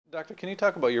Doctor, can you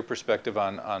talk about your perspective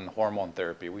on hormone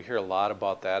therapy? We hear a lot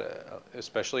about that,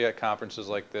 especially at conferences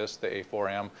like this, the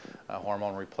A4M,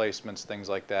 hormone replacements, things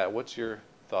like that. What's your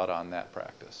thought on that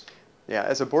practice? Yeah,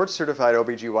 as a board-certified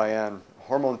OBGYN,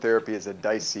 hormone therapy is a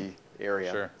dicey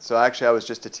area. Sure. So actually I was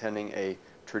just attending a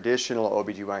traditional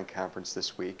OBGYN conference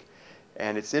this week,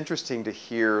 and it's interesting to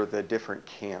hear the different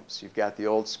camps. You've got the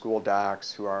old school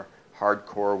docs who are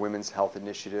hardcore women's health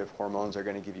initiative, hormones are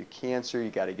going to give you cancer, you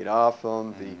got to get off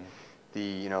them,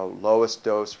 the lowest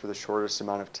dose for the shortest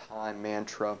amount of time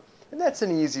mantra. And that's an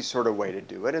easy sort of way to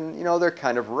do it, and they're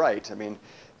kind of right. I mean,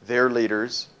 their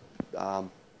leaders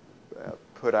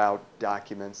put out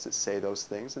documents that say those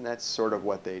things, and that's sort of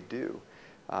what they do.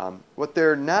 What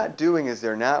they're not doing is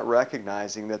they're not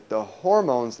recognizing that the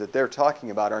hormones that they're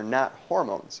talking about are not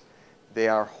hormones. They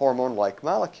are hormone-like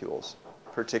molecules,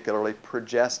 particularly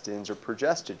progestins or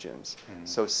progestogens.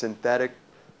 So synthetic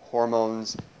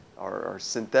hormones or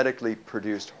synthetically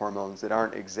produced hormones that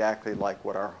aren't exactly like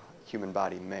what our human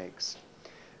body makes.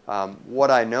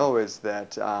 What I know is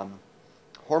that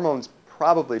hormones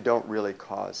probably don't really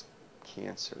cause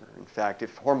cancer. In fact,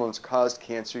 if hormones caused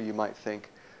cancer, you might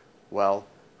think, well,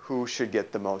 who should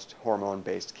get the most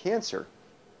hormone-based cancer?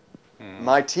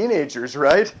 My teenagers,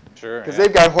 right? Sure. Because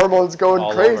they've got hormones going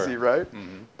all crazy, over. right?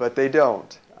 But they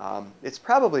don't. It's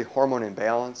probably hormone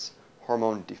imbalance,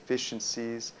 hormone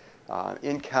deficiencies,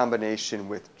 in combination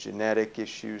with genetic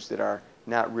issues that are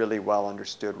not really well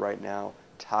understood right now,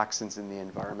 toxins in the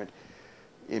environment,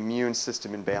 immune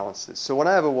system imbalances. So when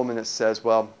I have a woman that says,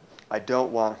 well, I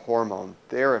don't want hormone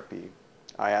therapy,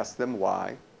 I ask them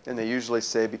why, and they usually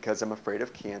say because I'm afraid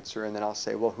of cancer, and then I'll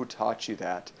say, well, who taught you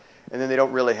that? And then they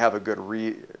don't really have a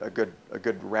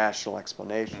good rational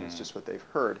explanation. It's just what they've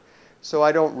heard. So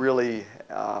I don't really,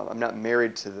 I'm not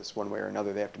married to this one way or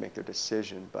another. They have to make their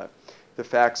decision. But the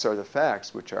facts are the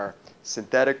facts, which are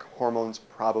synthetic hormones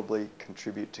probably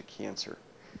contribute to cancer.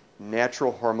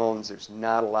 Natural hormones, there's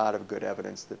not a lot of good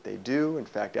evidence that they do. In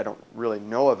fact, I don't really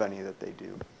know of any that they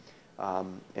do.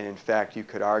 And in fact, you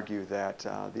could argue that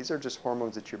these are just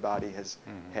hormones that your body has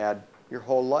had your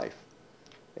whole life.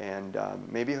 And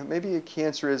maybe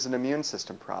cancer is an immune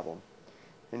system problem.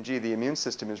 And gee, the immune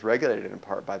system is regulated in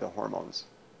part by the hormones.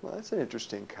 Well, that's an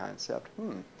interesting concept.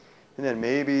 And then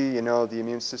maybe, the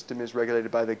immune system is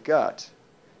regulated by the gut.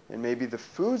 And maybe the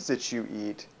foods that you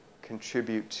eat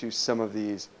contribute to some of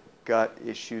these gut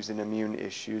issues and immune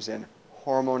issues and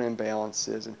hormone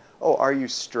imbalances. And, oh, are you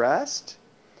stressed?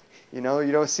 You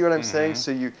don't see what I'm saying?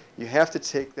 So you have to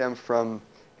take them from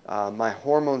my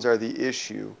hormones are the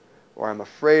issue, or I'm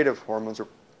afraid of hormones, or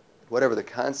whatever the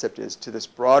concept is, to this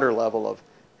broader level of,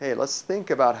 hey, let's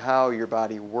think about how your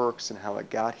body works and how it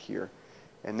got here.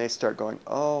 And they start going,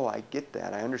 oh, I get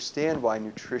that. I understand why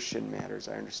nutrition matters.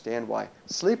 I understand why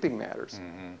sleeping matters.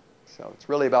 So it's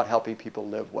really about helping people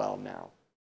live well now.